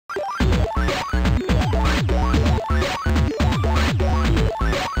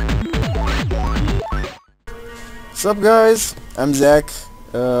What's up guys? I'm Zach,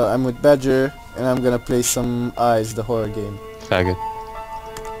 I'm with Badger, and I'm gonna play some Eyes, the horror game. Faggot.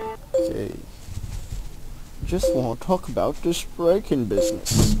 Okay. Just wanna talk about this break-in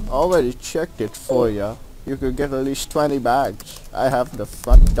business. Already checked it for ya. You could get at least 20 bags. I have the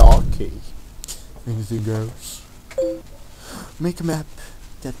front door key. Anything else? Make a map.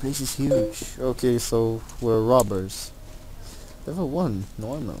 That place is huge. Okay, so we're robbers. Level 1,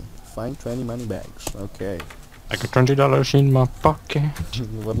 normal. Find 20 money bags. Okay. I got $20 in my pocket.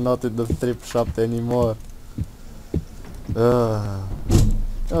 We're not in the thrift shop anymore. Oh,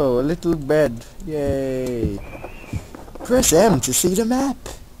 a little bed. Yay. Press M to see the map.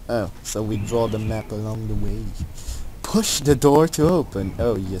 Oh, so we draw the map along the way. Push the door to open.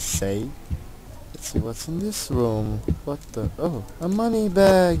 Oh, you say? Let's see what's in this room. What the? Oh, a money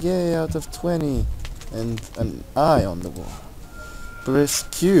bag. Yay, out of 20. And an eye on the wall. Press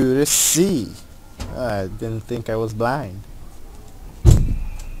Q to see. I didn't think I was blind.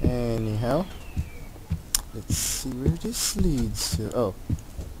 Anyhow, let's see where this leads to. Oh,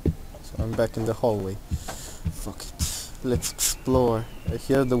 so I'm back in the hallway. Fuck it. Let's explore. I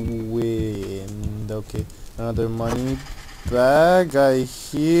hear the wind. Okay, another money bag. I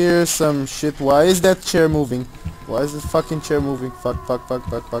hear some shit. Why is that chair moving? Why is the fucking chair moving? Fuck, fuck, fuck,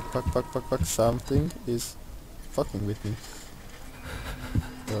 fuck, fuck, fuck, fuck, fuck, fuck. Something is fucking with me.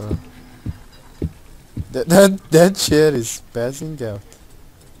 That chair is passing out.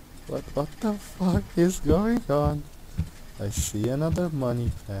 What the fuck is going on? I see another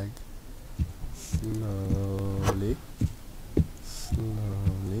money bag. Slowly.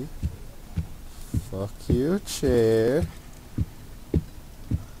 Slowly. Fuck you, chair.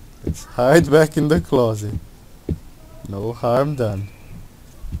 Let's hide back in the closet. No harm done.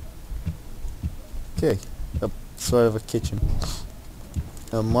 Okay. Sort of a kitchen.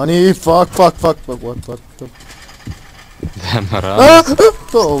 Money, fuck, what the? Damn, Ah!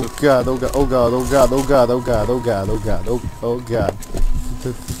 Oh god, oh god, oh god, oh god, oh god, oh god, oh god, oh god, oh god.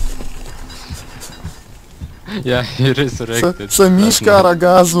 Yeah, he resurrected. Samishka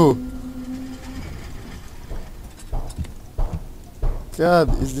ragazu!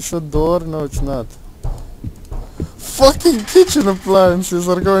 God, is this a door? No, it's not. Fucking kitchen appliances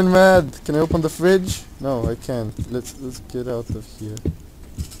are going mad. Can I open the fridge? No, I can't. Let's get out of here.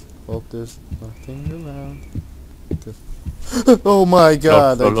 Hope there's nothing around. Oh my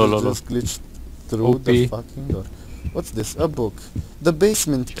god, I just glitched through the fucking door. What's this? A book. The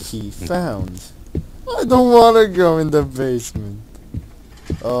basement key found. I don't wanna go in the basement.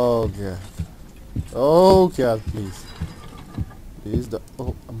 Oh god. Oh god, please. Please,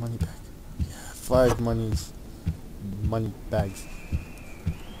 oh, a money bag. Yeah, 5 money bags.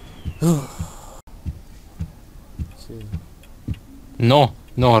 Okay.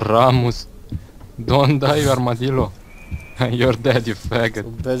 No, Ramus. Don't die, armadillo. You're dead, you faggot. So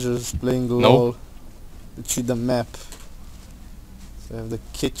Badger's playing LOL. Let's see the map. So I have the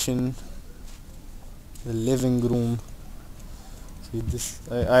kitchen, the living room. See this?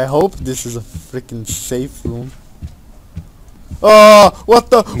 I hope this is a freaking safe room. Oh, what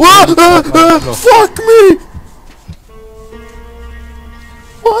the? What? Fuck me!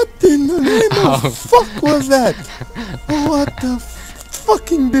 What in the name of fuck was that? What the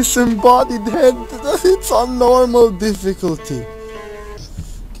fucking disembodied head? It's on normal difficulty.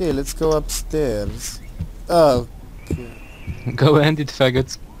 Okay, let's go upstairs. Oh. Okay. Go end it,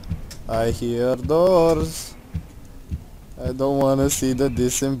 faggots. I hear doors. I don't wanna see the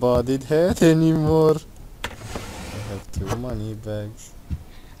disembodied head anymore. I have 2 money bags.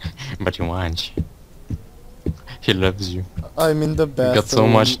 But you want. He loves you. I'm in the bathroom. We got so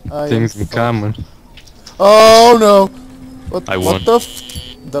much things in common. Oh no! What won. the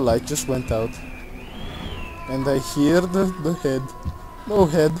the light just went out. And I hear the head. No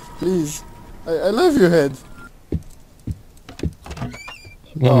head, please. I love you, head.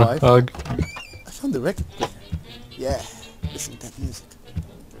 Oh, hug. I found the record player. Yeah, listen to that music.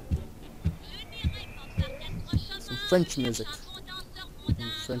 Some French music.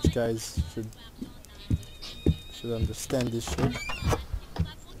 French guys should understand this shit.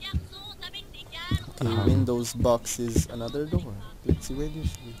 Okay, windows, boxes, another door. Let's see where this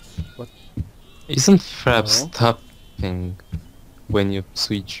is. What? Isn't Frap stopping when you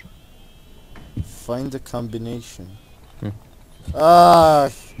switch? Find the combination.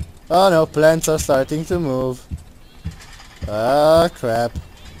 Ah! Oh no, plants are starting to move. Ah crap.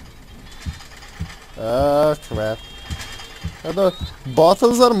 Ah crap. The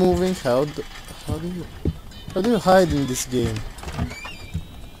bottles are moving. How do you hide in this game?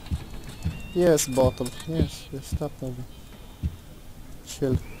 Yes, bottle. Yes, yes, stop moving.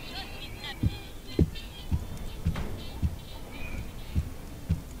 Chill.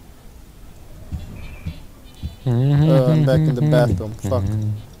 I'm back in the bathroom. Fuck.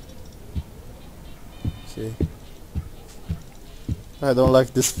 Okay. I don't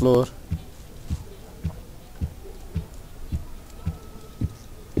like this floor.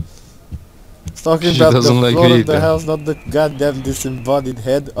 It's talking She about the doesn't like floor it of the either. house, not the goddamn disembodied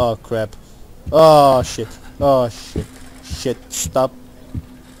head. Oh crap. Oh shit. Oh shit. Shit. Stop.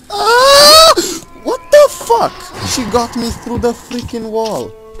 Ah! What the fuck? She got me through the freaking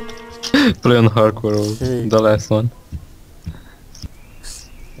wall. Play on hardcore, Okay. the last one.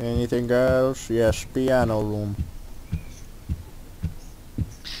 Anything else? Yes, piano room.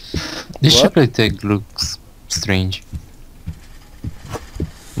 This What? chocolate egg looks strange.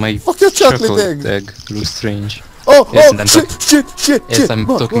 My Fuck your chocolate chocolate egg! egg looks strange. Oh, Yes, oh, and I'm shit, talking. shit, shit, Yes, shit! I'm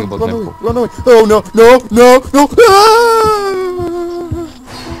Run, talking run, about run my away, book. run away! Oh no, no, no, no! Ah!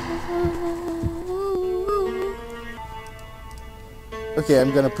 Okay,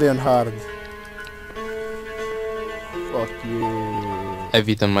 I'm gonna play on hard. Fuck you. I've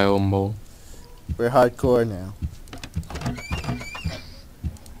eaten my own bowl. We're hardcore now.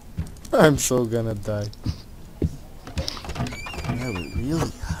 I'm so gonna die. Yeah, we're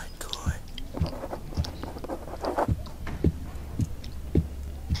really hardcore.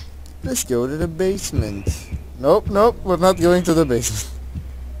 Let's go to the basement. Nope, nope, we're not going to the basement.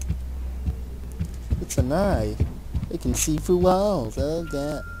 It's an eye. I can see through walls. Oh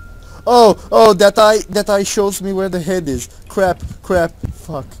god. Oh, that eye shows me where the head is. Crap, crap,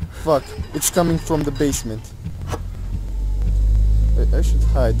 fuck, fuck. It's coming from the basement. I should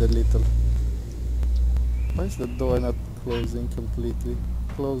hide a little. Why is the door not closing completely?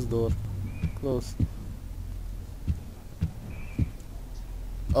 Close door. Close.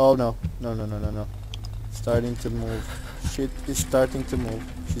 Oh no. No, no, no, no, no. Starting to move. Shit is starting to move.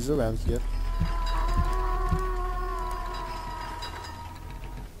 She's around here.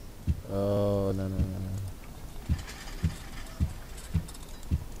 Oh, no, no, no,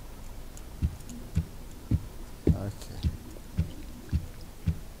 no. Okay.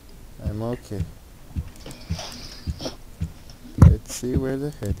 I'm okay. Let's see where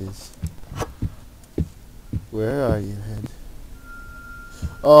the head is. Where are you, head?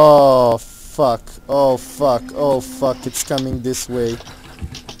 Oh, fuck. Oh, fuck. Oh, fuck. It's coming this way.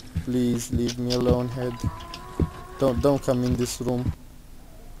 Please leave me alone, head. Don't come in this room.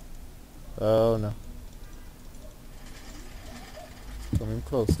 Oh, no. Coming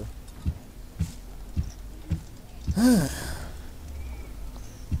closer.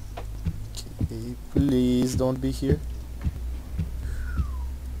 Okay, please don't be here.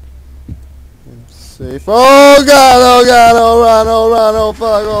 I'm safe. Oh god, oh god, oh run, oh run, oh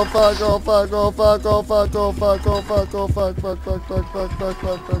fuck, oh fuck, oh fuck, oh fuck, oh fuck, oh fuck, oh fuck, oh fuck, fuck, fuck, fuck, fuck, fuck,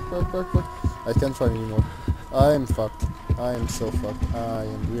 fuck, fuck, fuck, fuck, fuck. I can't run anymore. I am fucked. I am so fucked. I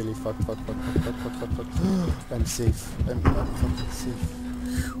am really fucked, fuck, fuck, fuck, fuck, fuck, fuck, fuck. I'm safe. I'm fucking safe.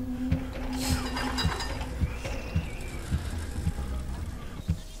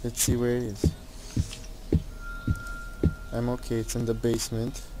 Let's see where it is. I'm okay, it's in the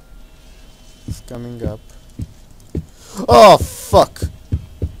basement. It's coming up. Oh fuck!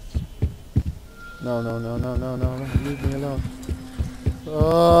 No, no, no, no, no, no, no, leave me alone.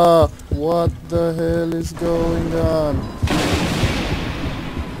 Oh, what the hell is going on?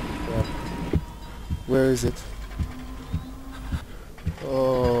 Crap. Where is it?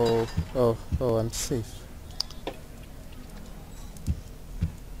 Oh, oh, oh, I'm safe.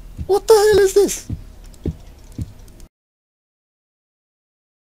 What the hell is this?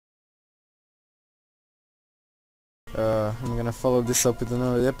 I'm gonna follow this up with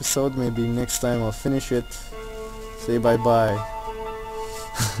another episode. Maybe next time I'll finish it. Say bye bye.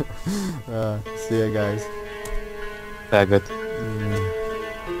 See ya guys. Faggot.